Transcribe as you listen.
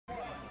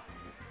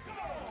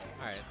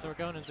Alright, so we're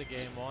going into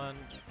game one.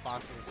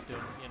 Fox is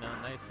doing, you know,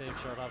 nice safe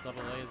short up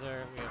double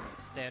laser. We have a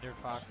standard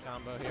Fox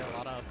combo here, a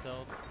lot of up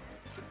tilts.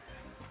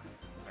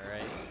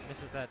 Alright,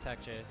 misses that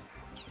tech chase.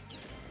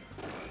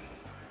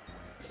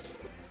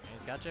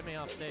 He's got Jimmy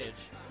off stage.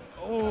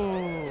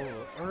 Oh,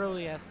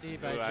 early SD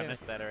by Jimmy. I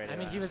missed that already. I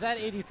mean, he was at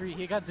 83.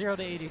 He got 0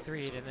 to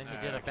 83, and then he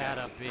did a bad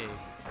up B.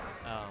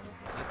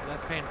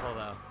 That's painful,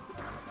 though.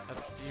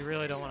 You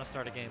really don't want to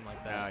start a game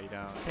like that. No, you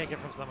don't. Take it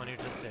from someone who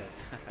just did.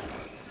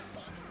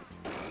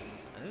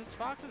 And this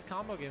Fox's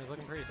combo game is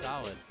looking pretty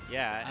solid.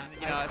 Yeah,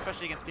 and you know,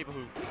 especially against people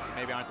who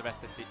maybe aren't the best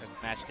at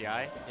Smash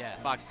DI. Yeah.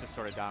 Fox just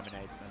sort of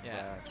dominates. And,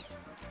 yeah.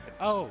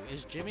 Oh,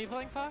 is Jimmy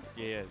playing Fox?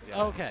 He is.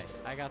 Yeah. Okay,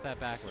 I got that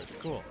backwards.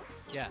 Cool.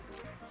 Yeah.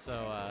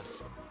 So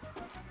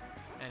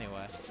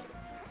anyway.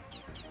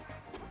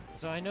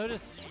 So I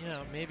noticed, you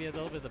know, maybe a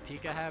little bit of the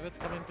Pika habits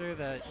coming through,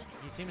 that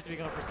he seems to be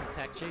going for some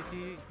tech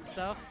chasey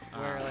stuff,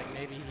 where like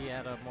maybe he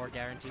had a more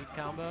guaranteed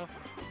combo.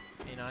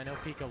 You know, I know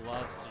Pika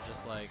loves to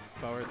just like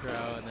forward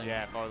throw and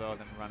then forward throw and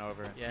then run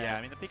over. Yeah,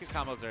 I mean the Pika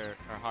combos are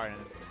hard,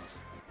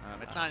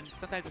 and it's not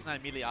sometimes it's not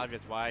immediately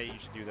obvious why you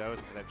should do those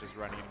instead of just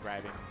running and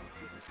grabbing.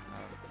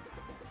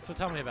 So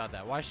tell me about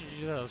that. Why should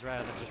you do those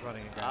rather than just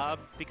running and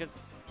grabbing?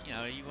 Because you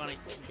know you want to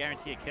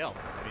guarantee a kill.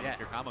 I mean, if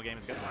your combo game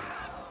is good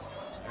enough.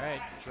 All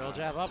right, drill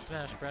jab up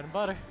smash, bread and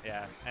butter.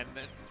 Yeah, and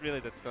it's really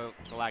the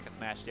lack of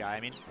smash DI.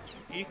 I mean,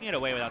 you can get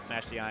away without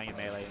smash DIing in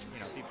Melee and, you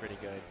know, be pretty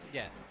good.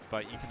 Yeah.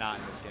 But you cannot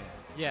in this game.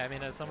 Yeah, I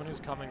mean, as someone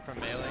who's coming from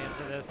Melee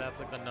into this, that's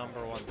like the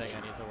 #1 thing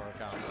I need to work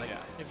on. Like,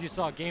 if you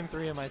saw game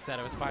 3 of my set,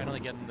 I was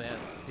finally getting the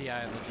DI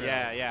and the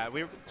drills. Yeah.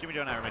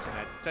 JimmyJoe and I were mentioning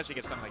that, especially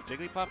against something like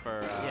Jigglypuff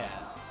or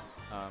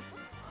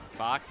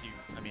Fox.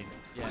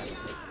 Yeah.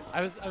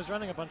 I was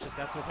running a bunch of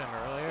sets with him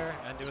earlier,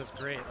 and it was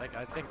great. Like,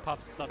 I think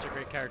Puff's such a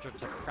great character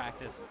to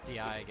practice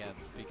DI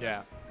against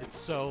because it's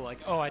so like,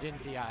 oh, I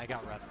didn't DI, I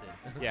got rusted.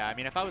 Yeah, I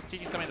mean, if I was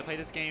teaching somebody to play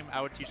this game,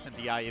 I would teach them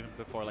DI even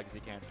before like Z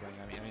canceling.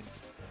 I mean,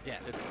 yeah,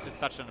 it's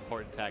such an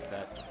important tech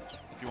that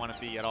if you want to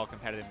be at all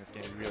competitive in this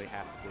game, you really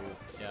have to do.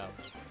 Yeah.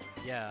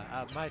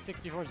 Yeah. My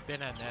 64's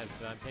been at Neb,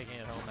 so I'm taking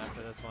it home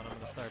after this one. I'm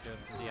gonna start doing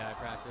some DI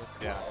practice.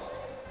 Yeah.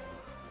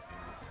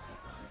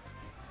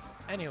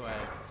 Anyway,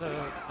 so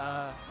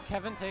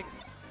Kevin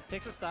takes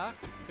a stock.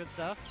 Good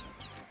stuff.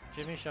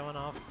 Jimmy showing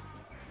off.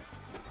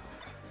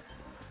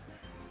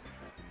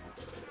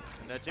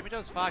 And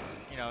JimmyJoe's Fox,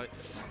 you know,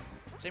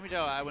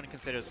 JimmyJoe I wouldn't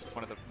consider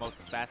one of the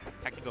most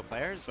fastest technical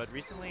players, but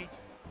recently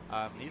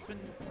he's been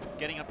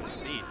getting up to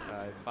speed.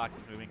 His Fox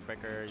is moving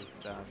quicker.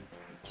 He's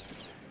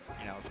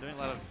you know, doing a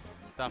lot of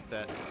stuff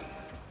that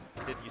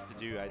he didn't used to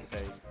do, I'd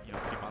say, you know,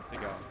 a few months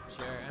ago.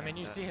 Sure. I mean,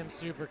 you see him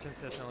super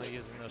consistently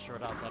using those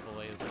short out double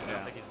lasers. I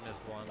don't think he's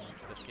missed one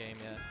this game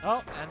yet.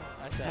 Oh, and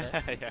I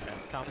said it.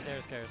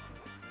 Commentators cares.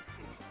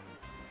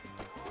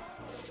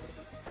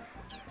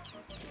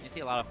 You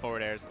see a lot of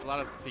forward airs. A lot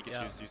of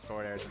Pikachus use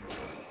forward airs. And,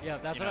 yeah,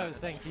 that's what I was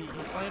saying.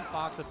 He's playing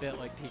Fox a bit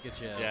like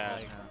Pikachu. Yeah.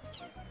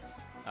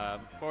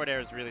 Forward air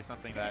is really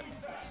something that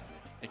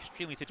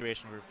extremely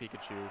situational for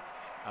Pikachu.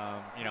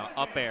 You know,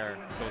 up air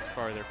goes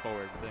farther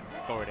forward than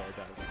forward air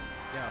does.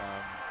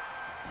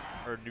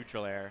 Yeah. Or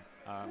neutral air.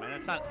 And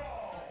it's not,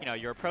 you know,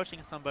 you're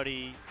approaching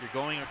somebody, you're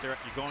going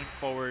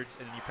forwards,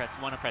 and then you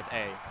want to press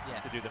A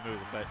to do the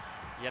move. But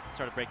you have to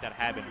sort of break that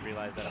habit and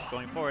realize that if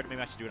going forward,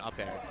 maybe I should do an up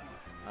air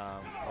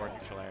or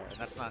neutral air. And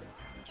that's not,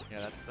 you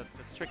know,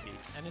 that's tricky.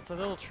 And it's a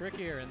little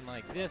trickier in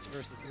like this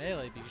versus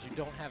Melee because you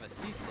don't have a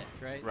C stick,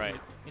 right? Right.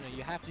 So, you know,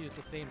 you have to use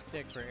the same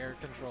stick for air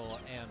control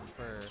and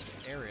for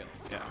aerials.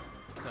 Yeah.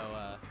 So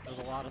there's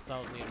a lot of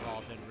subtlety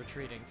involved in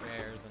retreating for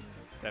airs and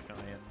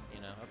definitely, and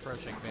you know,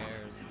 approaching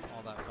bears,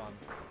 all that fun.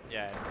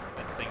 Yeah,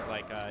 and things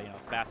like you know,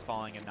 fast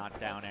falling and not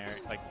down air,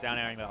 like down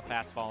airing without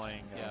fast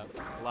falling. Yeah,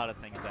 a lot of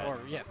things that. Or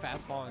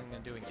fast falling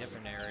and doing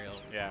different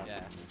aerials. Yeah.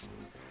 Yeah.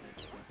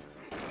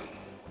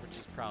 Which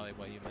is probably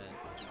what you meant.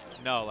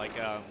 No, like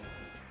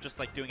just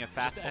like doing a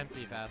fast. Just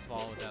empty fast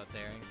fall without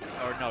daring.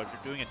 Or no,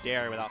 you're doing a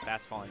dare without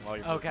fast falling while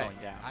you're going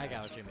down. I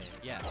got what you mean.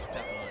 Yeah,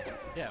 definitely.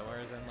 Yeah,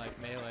 whereas in like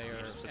Melee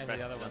or any of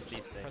the other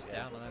ones, press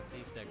down on that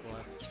C stick, boy.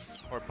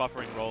 Or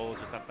buffering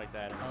rolls or stuff like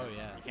that. Oh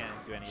yeah. You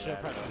can't do any of Show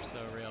that. Pressure's so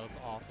real. It's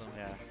awesome.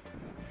 Yeah.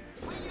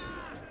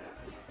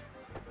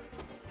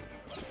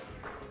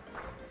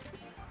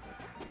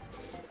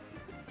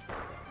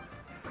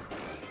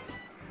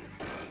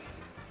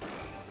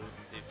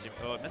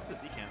 Oh, I missed the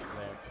Z cancel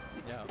there.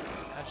 Yeah,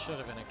 that should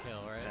have been a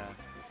kill, right?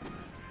 Yeah.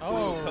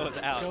 Oh, ooh, goes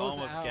out,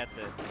 almost gets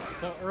it.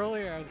 So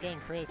earlier I was getting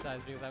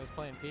criticized because I was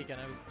playing Pika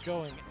and I was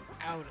going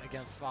out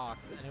against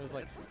Fox, and it was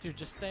like, dude,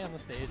 just stay on the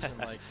stage and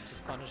like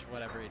just punish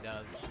whatever he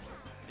does.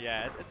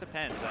 Yeah, it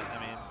depends. I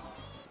mean,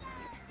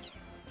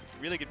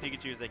 really good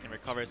Pikachus, they can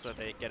recover so that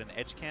they get an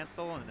edge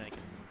cancel and they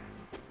can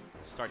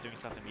start doing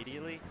stuff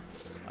immediately.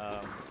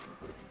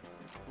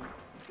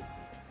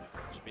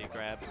 Should be a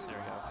grab. There we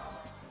go.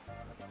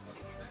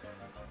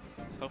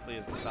 So hopefully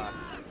is the stock.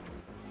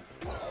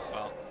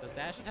 Well, does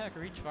dash attack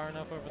reach far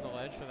enough over the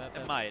ledge for that?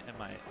 It might.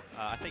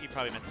 I think you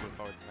probably meant to do a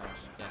forward smash.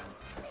 Yeah.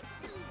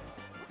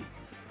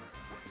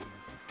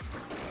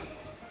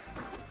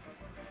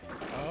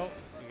 Oh,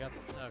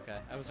 that's okay.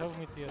 I was hoping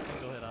we'd see a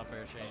single hit up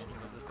air change,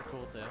 but this is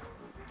cool too.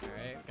 All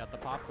right, got the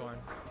popcorn.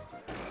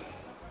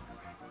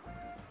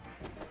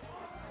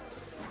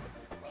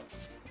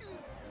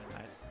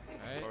 Nice.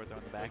 All right, Forward throw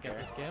in the back get air.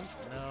 this gimp.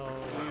 No,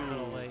 a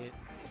little late.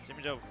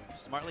 JimmyJoe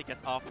smartly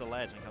gets off the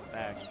ledge and comes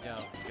back. Yo,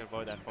 You can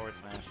avoid that forward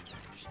smash.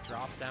 just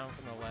drops down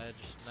from the ledge.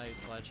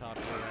 Nice ledge hop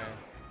air.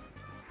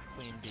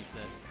 Clean beats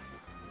it.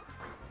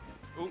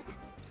 Ooh.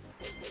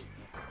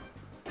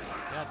 Yeah,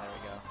 there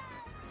we go.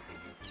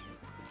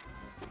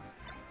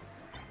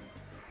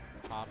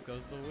 Pop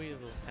goes the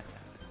weasel.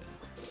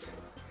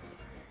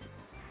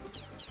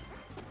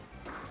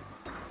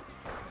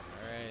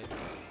 Alright.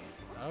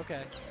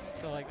 Okay.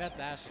 So like that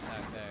dash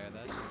attack there,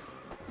 that's just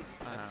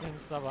that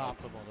seems suboptimal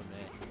to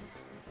me.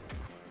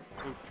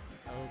 Oof.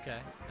 Okay.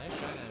 Nice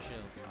shot at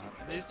shield.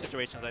 In these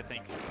situations, I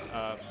think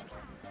a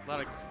lot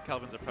of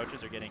Kelvin's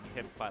approaches are getting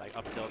hit by like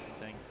up tilts and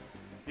things.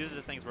 These are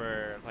the things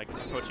where like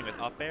approaching with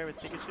up air with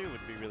Pikachu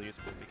would be really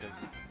useful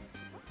because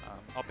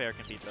up air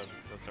can beat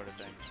those sort of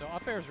things. So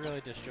up air is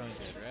really disjointed,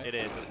 right? It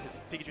is.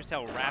 Pikachu's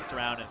tail wraps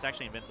around and it's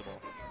actually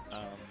invincible.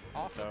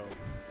 Awesome. So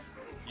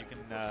you can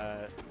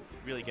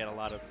really get a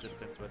lot of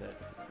distance with it.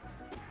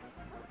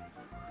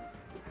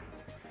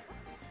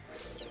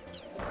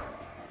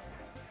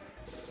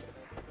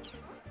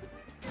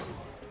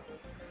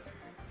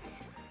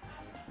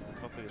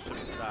 Hopefully this should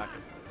be stock.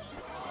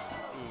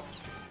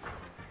 Oof.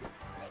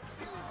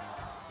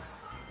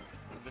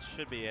 This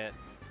should be it.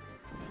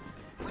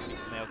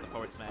 Nails the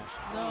forward smash.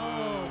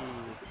 No!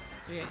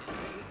 So yeah,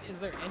 is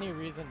there any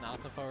reason not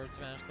to forward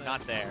smash there?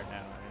 Not there, no. I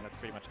mean, that's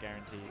pretty much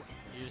guaranteed.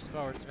 You just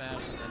forward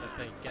smash, and then if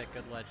they get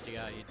good ledge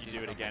DI, You do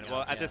it again. else,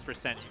 Well, at yeah. this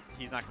percent,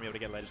 he's not going to be able to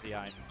get ledge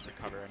DI and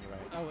recover anyway.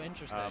 Oh,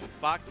 interesting.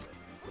 Fox,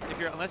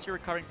 unless you're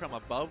recovering from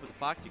above with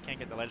Fox, you can't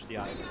get the ledge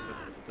DI because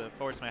the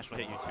forward smash will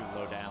hit you too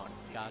low down.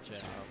 Gotcha.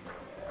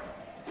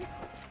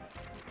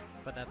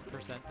 But that's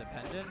percent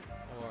dependent,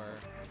 or?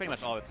 It's pretty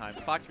much all the time.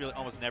 Fox really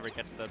almost never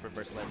gets the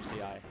reverse ledge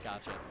DI.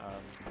 Gotcha.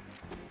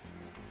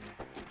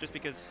 Just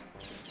because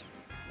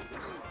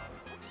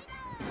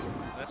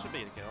that should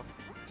be the kill.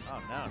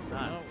 Oh no, it's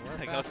not. No,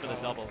 we're It goes for the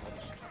fast double.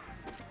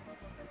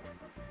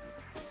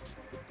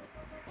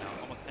 No,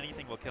 almost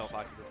anything will kill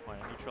Fox at this point.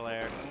 Neutral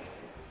air.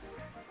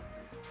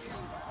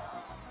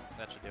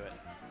 That should do it.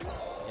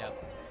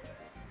 Yep.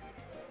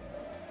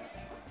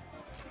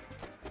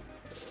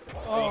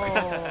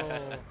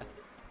 Oh,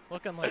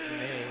 looking like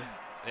me.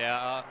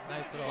 Yeah,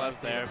 Nice little close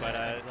SD there, to but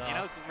finish things you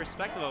know, off.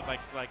 respectable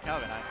by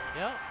Kelvin.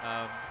 Yep.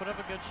 Put up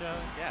a good show.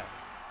 Yeah.